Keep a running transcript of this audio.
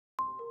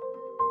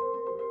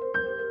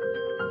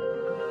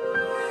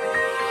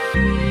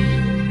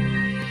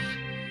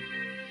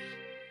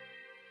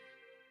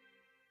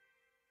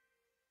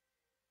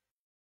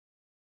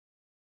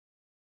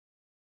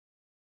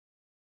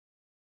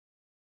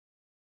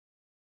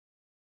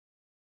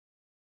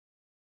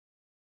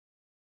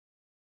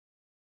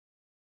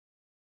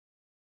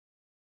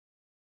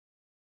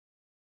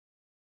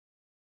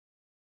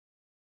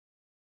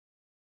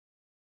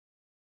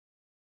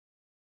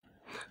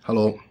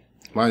Hello,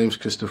 my name is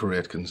Christopher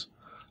Aitkins.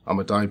 I'm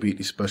a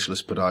diabetes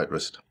specialist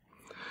podiatrist.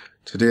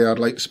 Today I'd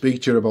like to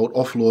speak to you about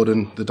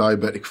offloading the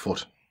diabetic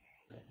foot.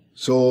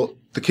 So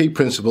the key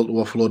principle to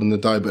offloading the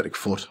diabetic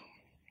foot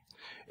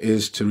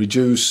is to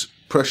reduce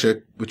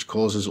pressure which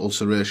causes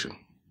ulceration.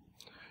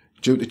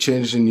 Due to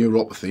changes in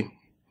neuropathy,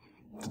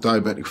 the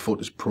diabetic foot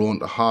is prone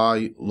to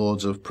high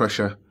loads of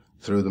pressure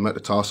through the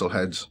metatarsal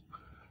heads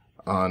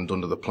and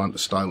under the plantar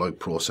styloid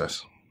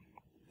process.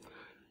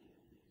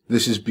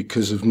 This is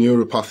because of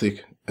neuropathic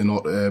and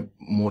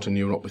motor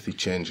neuropathy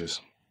changes.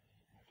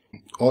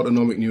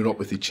 Autonomic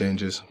neuropathy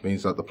changes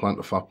means that the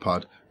plantar fat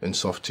pad and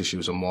soft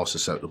tissues are more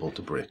susceptible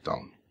to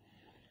breakdown.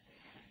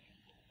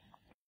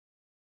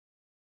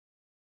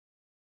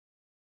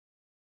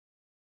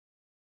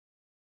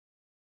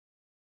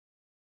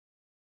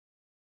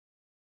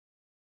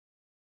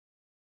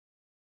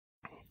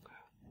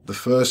 The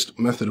first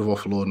method of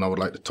offloading I would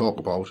like to talk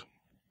about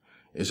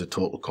is a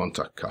total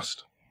contact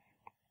cast.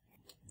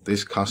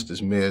 This cast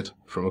is made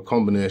from a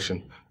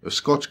combination of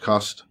Scotch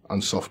cast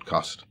and soft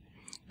cast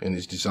and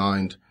is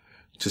designed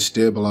to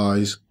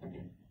stabilise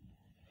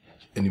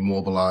and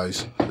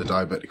immobilise the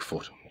diabetic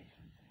foot.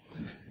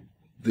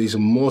 These are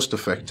most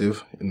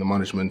effective in the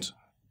management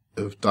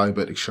of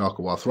diabetic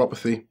Charcot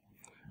arthropathy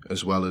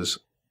as well as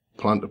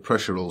plantar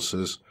pressure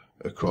ulcers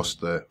across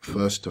the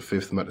 1st to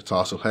 5th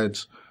metatarsal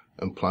heads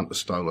and plantar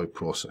styloid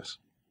process.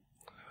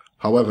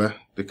 However,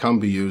 they can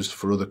be used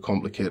for other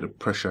complicated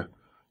pressure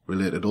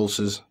related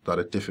ulcers that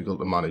are difficult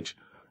to manage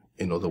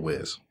in other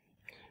ways.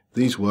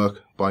 These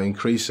work by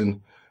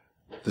increasing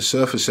the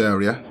surface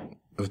area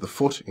of the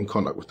foot in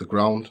contact with the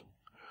ground,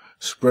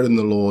 spreading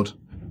the load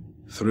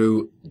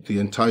through the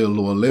entire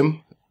lower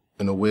limb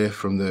and away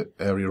from the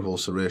area of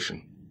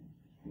ulceration.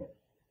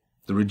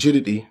 The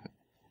rigidity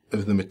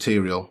of the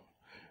material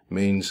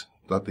means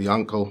that the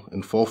ankle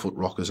and forefoot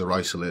rockers are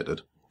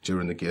isolated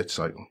during the gait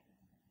cycle.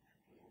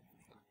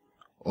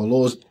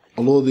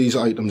 Although these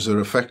items are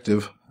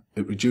effective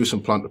at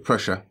reducing plantar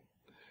pressure,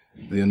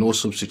 they are no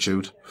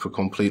substitute for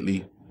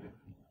completely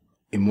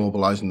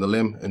immobilising the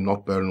limb and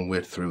not bearing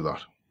weight through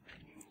that.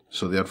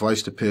 So the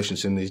advice to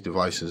patients in these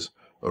devices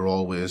are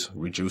always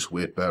reduce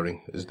weight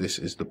bearing, as this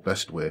is the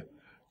best way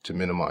to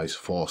minimise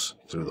force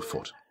through the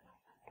foot.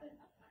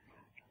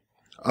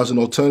 As an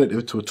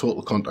alternative to a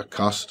total contact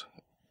cast,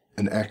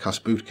 an air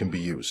cast boot can be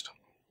used.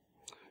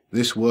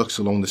 This works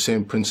along the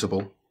same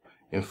principle.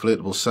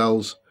 Inflatable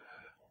cells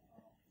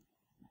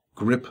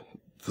grip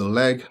the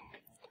leg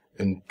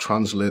and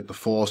translate the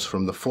force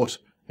from the foot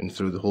and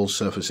through the whole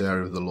surface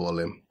area of the lower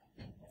limb.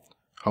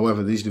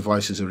 However, these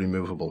devices are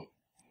removable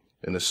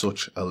and as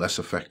such are less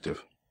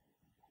effective.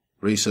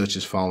 Research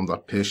has found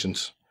that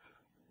patients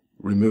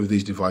remove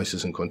these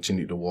devices and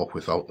continue to walk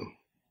without them.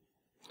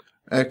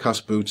 Air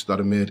cast boots that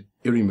are made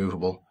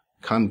irremovable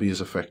can be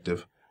as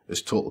effective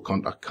as total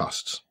contact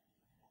casts.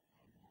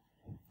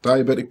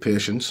 Diabetic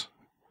patients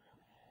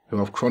who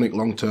have chronic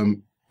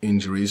long-term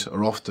injuries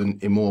are often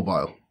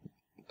immobile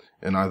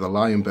and either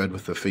lie in bed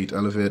with their feet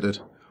elevated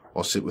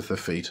or sit with their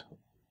feet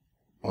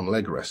on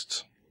leg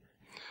rests.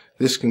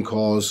 This can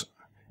cause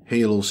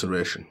heel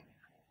ulceration.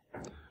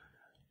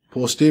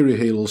 Posterior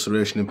heel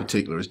ulceration in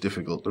particular is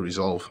difficult to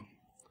resolve.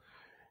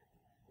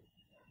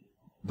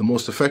 The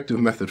most effective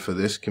method for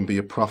this can be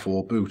a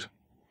Prafo boot.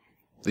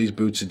 These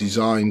boots are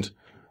designed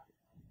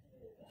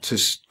to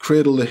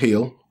cradle the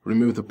heel,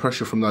 remove the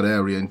pressure from that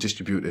area and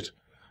distribute it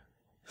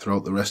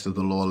throughout the rest of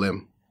the lower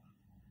limb.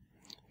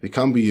 They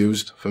can be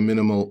used for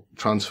minimal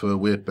transfer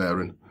weight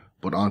bearing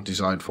but aren't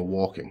designed for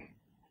walking.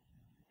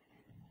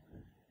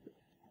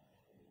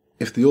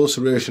 If the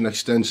ulceration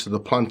extends to the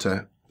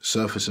plantar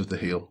surface of the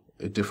heel,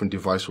 a different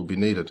device will be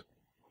needed.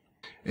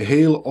 A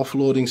heel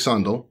offloading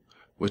sandal,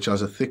 which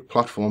has a thick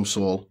platform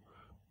sole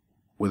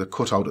with a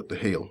cutout at the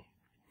heel,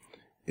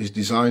 is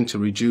designed to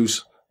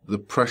reduce the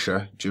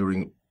pressure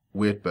during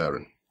weight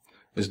bearing.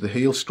 As the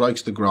heel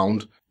strikes the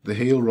ground, the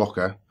heel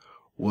rocker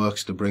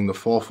works to bring the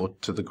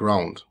forefoot to the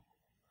ground.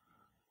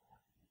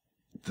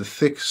 The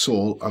thick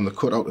sole and the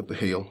cutout at the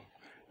heel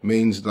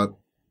means that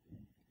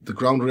the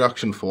ground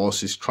reaction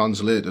force is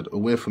translated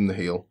away from the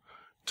heel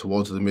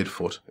towards the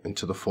midfoot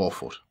into the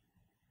forefoot.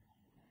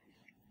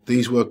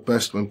 These work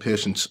best when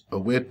patients are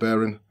weight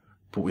bearing,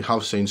 but we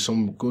have seen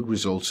some good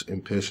results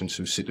in patients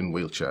who sit in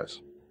wheelchairs.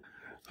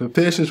 For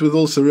patients with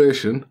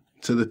ulceration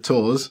to the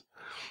toes,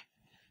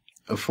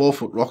 a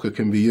forefoot rocker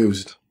can be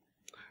used.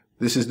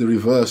 This is the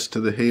reverse to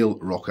the heel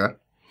rocker,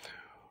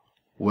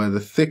 where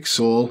the thick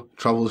sole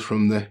travels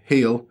from the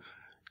heel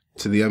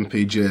to the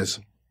MPJs.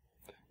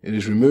 It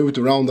is removed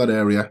around that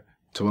area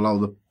to allow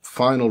the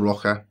final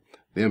rocker,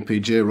 the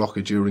MPJ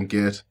rocker during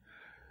gait,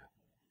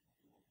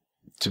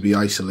 to be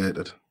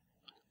isolated.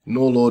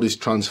 No load is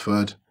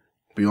transferred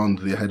beyond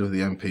the head of the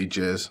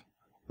MPJs,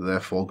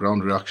 therefore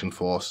ground reaction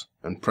force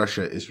and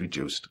pressure is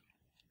reduced.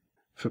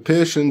 For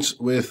patients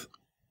with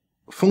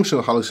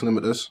functional hallux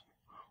limiters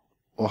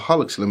or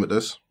hallux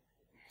limiters,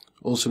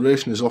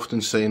 ulceration is often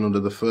seen under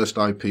the first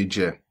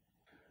IPJ.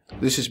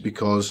 This is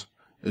because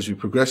as we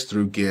progress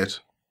through gait,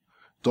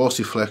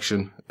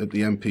 dorsiflexion at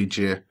the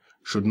MPJ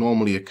should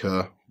normally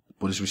occur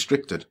but is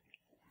restricted.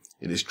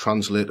 It is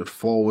translated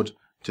forward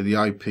to the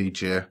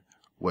IPJ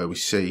where we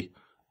see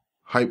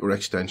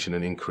hyperextension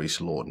and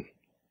increased loading.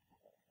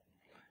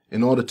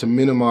 In order to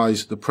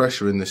minimise the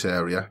pressure in this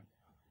area,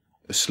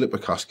 a slipper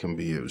cast can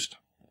be used.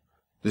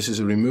 This is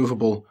a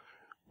removable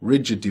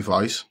rigid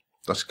device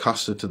that's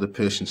casted to the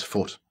patient's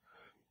foot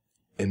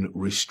and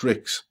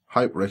restricts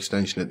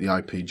hyperextension at the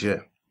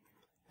IPJ,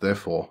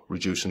 therefore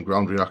reducing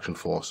ground reaction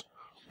force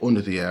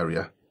under the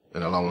area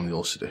and allowing the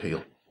ulcer to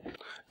heal.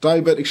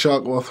 Diabetic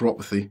shark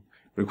arthropathy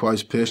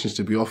requires patients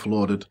to be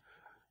offloaded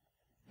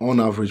on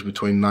average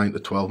between 9 to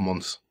 12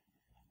 months.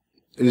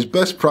 It is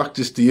best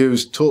practice to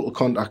use total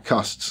contact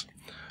casts.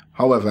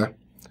 However,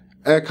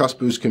 air cast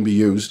boots can be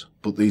used,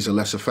 but these are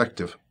less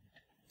effective.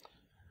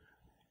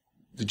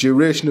 The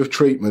duration of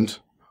treatment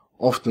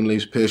often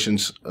leaves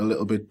patients a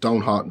little bit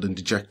downhearted and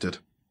dejected.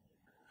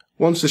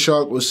 Once the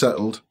shark was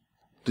settled,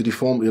 the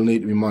deformity will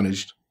need to be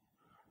managed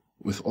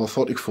with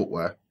orthotic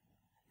footwear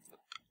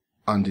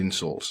and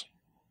insoles.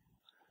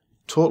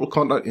 Total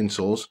contact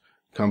insoles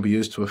can be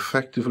used to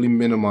effectively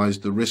minimise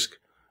the risk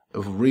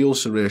of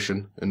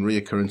reulceration and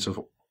reoccurrence of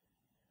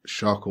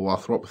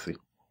shark-arthropathy.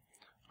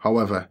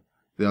 However,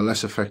 they are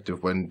less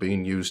effective when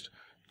being used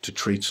to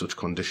treat such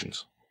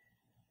conditions.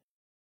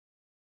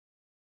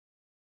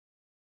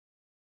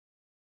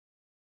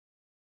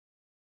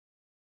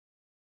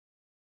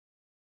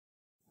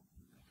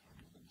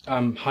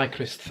 Hi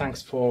Chris,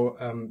 thanks for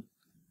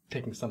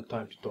taking some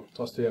time to talk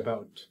to us today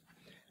about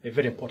a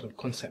very important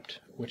concept,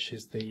 which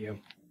is the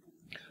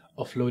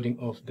offloading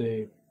of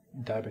the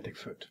diabetic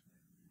foot.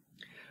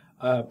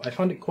 I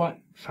found it quite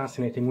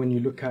fascinating when you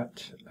look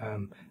at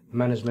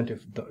management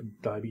of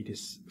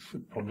diabetes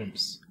foot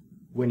problems,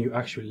 when you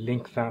actually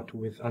link that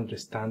with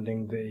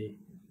understanding the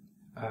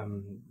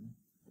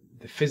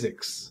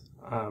physics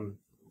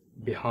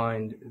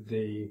behind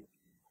the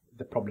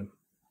problem.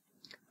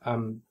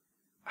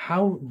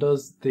 How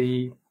does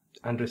the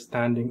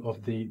understanding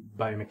of the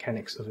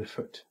biomechanics of the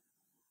foot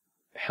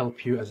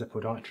help you as a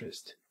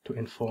podiatrist to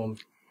inform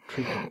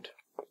treatment?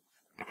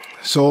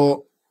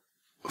 So,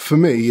 for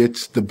me,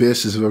 it's the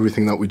basis of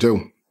everything that we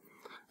do.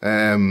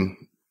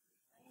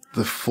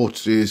 The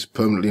foot is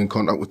permanently in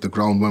contact with the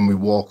ground when we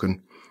walk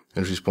and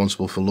is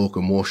responsible for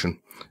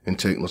locomotion and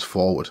taking us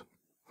forward.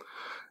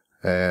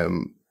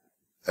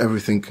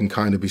 Everything can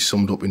kind of be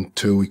summed up in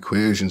two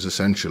equations,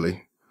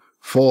 essentially.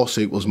 Force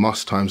equals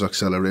mass times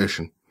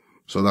acceleration.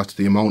 So that's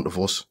the amount of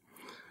us,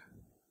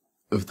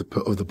 of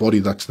the body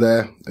that's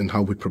there, and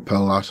how we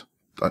propel that.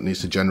 That needs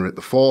to generate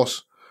the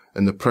force,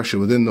 and the pressure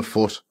within the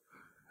foot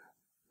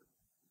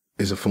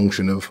is a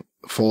function of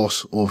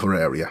force over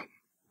area.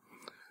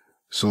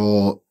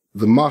 So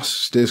the mass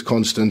stays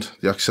constant,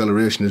 the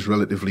acceleration is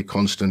relatively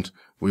constant.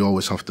 We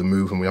always have to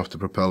move and we have to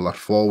propel that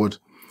forward.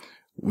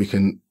 We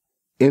can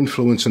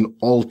influence and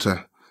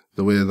alter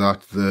the way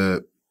that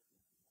the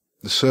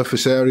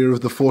surface area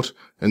of the foot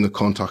and the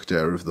contact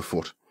area of the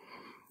foot.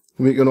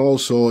 We can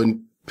also,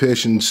 in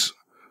patients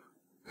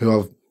who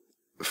have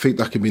feet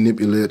that can be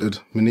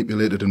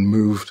manipulated and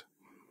moved,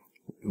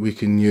 we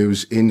can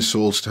use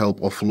insoles to help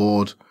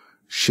offload,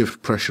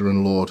 shift pressure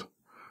and load.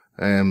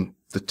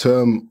 The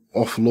term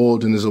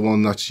offloading is the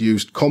one that's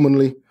used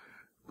commonly,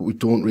 but we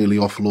don't really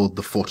offload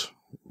the foot.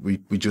 We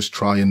just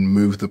try and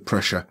move the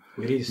pressure.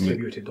 We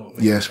redistribute it, don't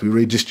we? Yes, we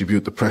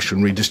redistribute the pressure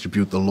and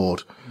redistribute the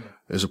load,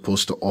 as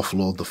opposed to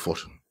offload the foot.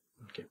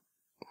 Okay.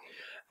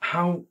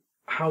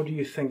 How do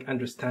you think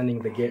understanding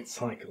the gait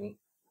cycle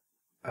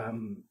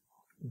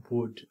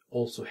would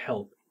also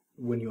help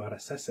when you are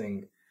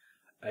assessing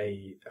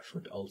a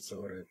foot ulcer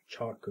or a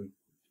charcot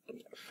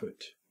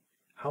foot?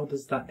 How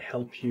does that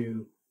help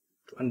you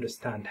to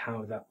understand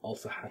how that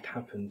ulcer had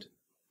happened?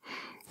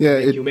 Yeah,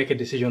 you make a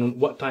decision on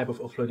what type of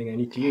offloading I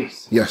need to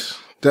use. Yes,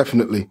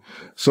 definitely.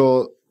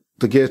 So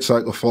the gait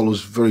cycle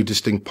follows very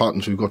distinct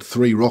patterns. We've got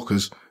 3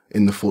 rockers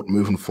in the foot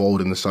moving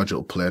forward in the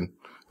sagittal plane.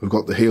 We've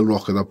got the heel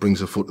rocker that brings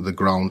the foot to the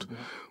ground. Yeah.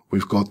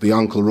 We've got the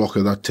ankle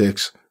rocker that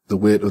takes the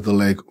weight of the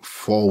leg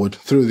forward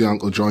through the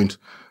ankle joint.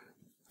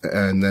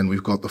 And then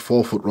we've got the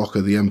forefoot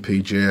rocker, the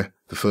MPJ,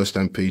 the first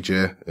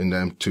MPJ, and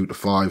then 2 to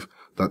 5,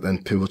 that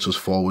then pivots us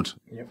forward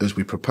as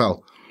we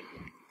propel.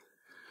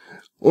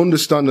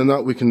 Understanding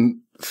that, we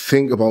can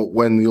think about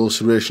when the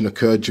ulceration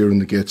occurred during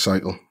the gait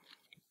cycle,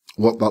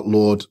 what that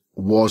load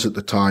was at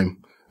the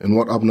time, and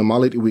what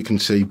abnormality we can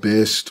see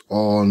based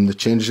on the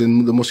changes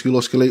in the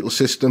musculoskeletal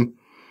system,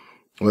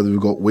 whether we've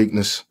got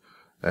weakness,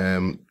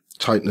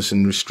 tightness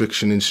and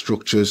restriction in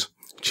structures,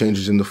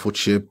 changes in the foot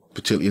shape,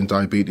 particularly in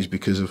diabetes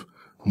because of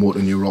motor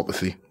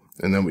neuropathy,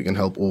 and then we can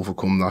help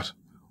overcome that,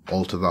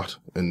 alter that,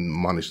 and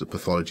manage the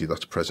pathology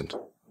that's present.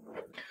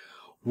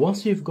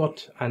 Once you've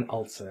got an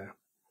ulcer,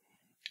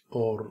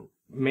 or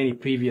many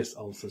previous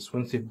ulcers,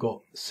 once you've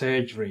got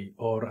surgery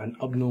or an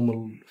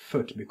abnormal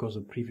foot because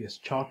of previous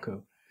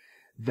charcot,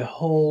 the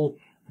whole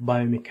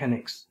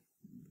biomechanics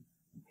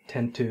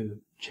tend to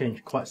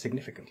change quite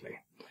significantly.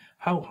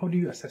 How do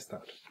you assess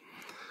that?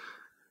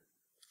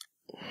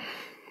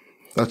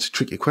 That's a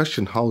tricky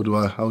question. How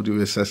do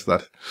we assess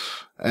that?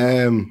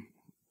 I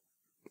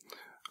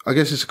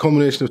guess it's a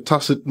combination of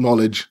tacit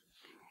knowledge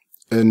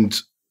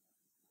and,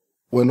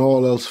 when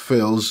all else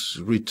fails,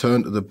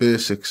 return to the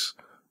basics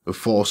of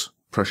force,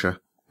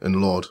 pressure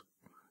and load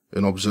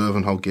and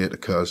observing how gait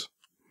occurs.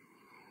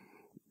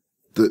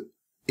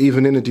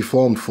 Even in a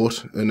deformed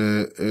foot, in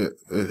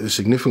a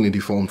significantly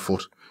deformed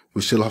foot,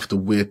 we still have to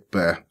weight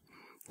bear.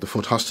 The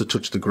foot has to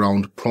touch the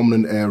ground.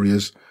 Prominent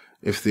areas,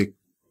 if they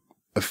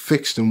are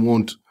fixed and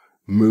won't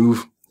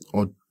move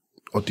or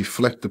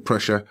deflect the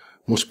pressure,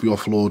 must be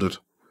offloaded.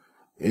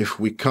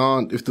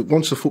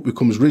 Once the foot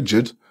becomes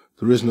rigid,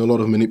 there isn't a lot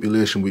of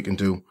manipulation we can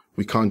do.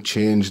 We can't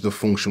change the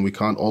function. We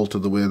can't alter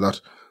the way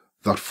that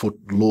foot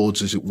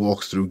loads as it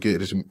walks through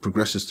gait, as it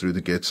progresses through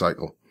the gait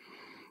cycle.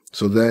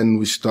 So then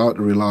we start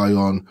to rely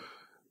on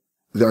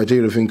the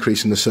idea of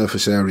increasing the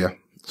surface area.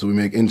 So we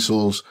make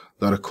insoles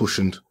that are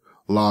cushioned,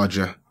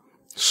 larger,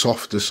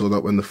 softer, so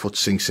that when the foot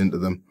sinks into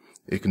them,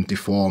 it can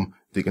deform,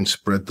 they can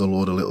spread the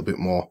load a little bit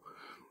more.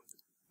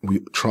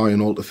 We try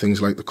and alter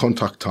things like the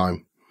contact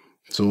time.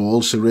 So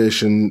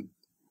ulceration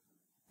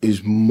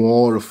is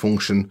more a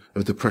function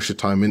of the pressure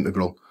time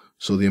integral.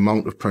 So the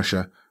amount of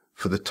pressure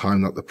for the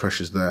time that the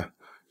pressure's there.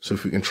 So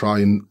if we can try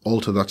and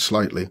alter that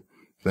slightly,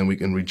 then we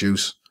can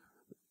reduce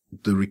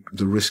the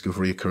risk of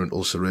recurrent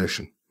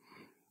ulceration.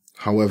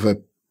 However,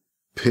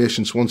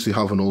 patients, once they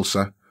have an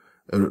ulcer,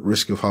 are at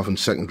risk of having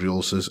secondary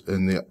ulcers,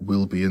 and they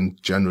will be in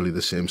generally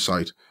the same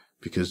site,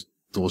 because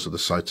those are the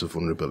sites of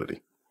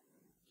vulnerability.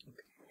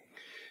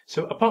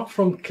 So apart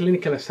from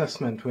clinical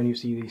assessment, when you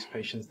see these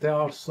patients, there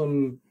are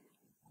some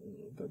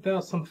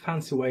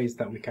fancy ways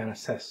that we can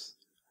assess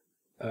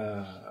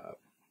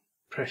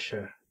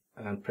pressure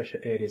and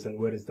pressure areas, and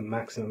where is the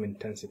maximum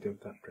intensity of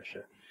that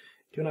pressure.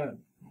 Do you want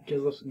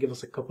to give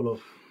us a couple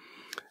of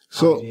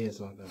ideas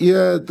like that?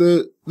 Yeah,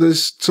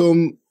 there's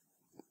some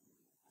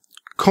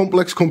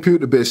complex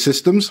computer-based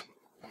systems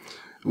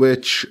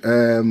which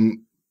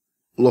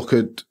look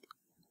at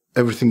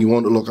everything you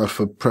want to look at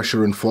for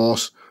pressure and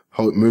force,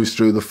 how it moves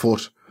through the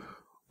foot,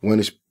 when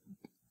it's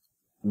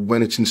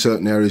in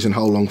certain areas and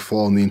how long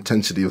for, and the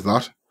intensity of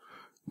that,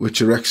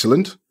 which are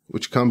excellent,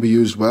 which can be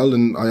used well,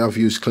 and I have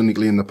used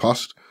clinically in the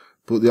past,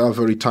 but they are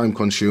very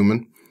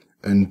time-consuming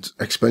and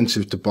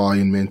expensive to buy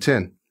and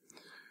maintain.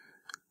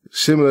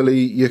 Similarly,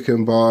 you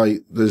can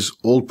there's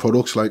old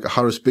products like a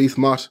Harris Beef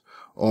mat,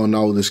 or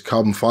now there's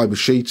carbon fibre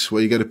sheets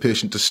where you get a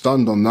patient to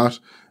stand on that,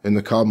 and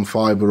the carbon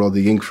fibre or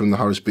the ink from the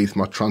Harris Beef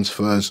mat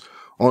transfers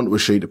onto a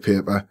sheet of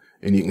paper,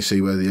 and you can see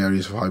where the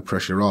areas of high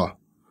pressure are.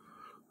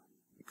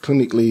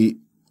 Clinically,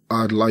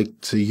 I'd like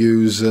to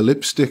use a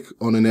lipstick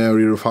on an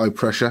area of high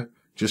pressure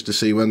just to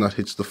see when that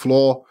hits the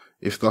floor,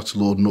 if that's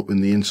loading up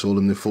in the insole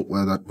and the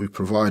footwear that we've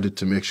provided,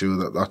 to make sure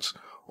that that's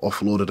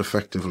offloaded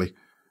effectively.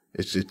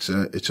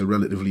 It's a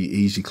relatively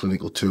easy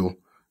clinical tool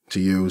to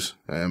use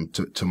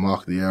to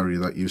mark the area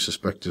that you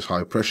suspect is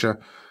high pressure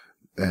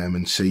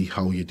and see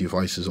how your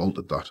device has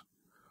altered that.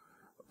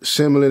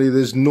 Similarly,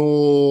 there's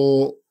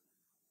no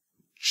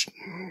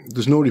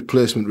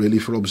replacement really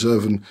for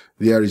observing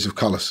the areas of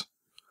callus.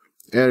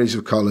 Areas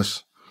of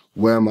callus,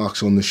 wear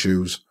marks on the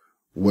shoes,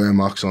 wear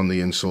marks on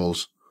the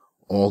insoles,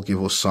 all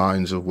give us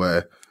signs of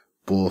where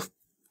both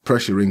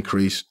pressure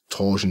increase,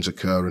 torsions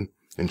occurring,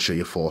 and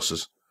shear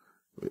forces.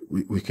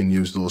 We can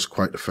use those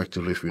quite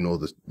effectively if we know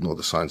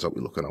the signs that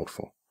we're looking out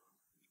for.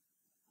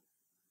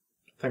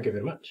 Thank you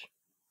very much.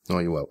 No,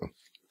 you're welcome.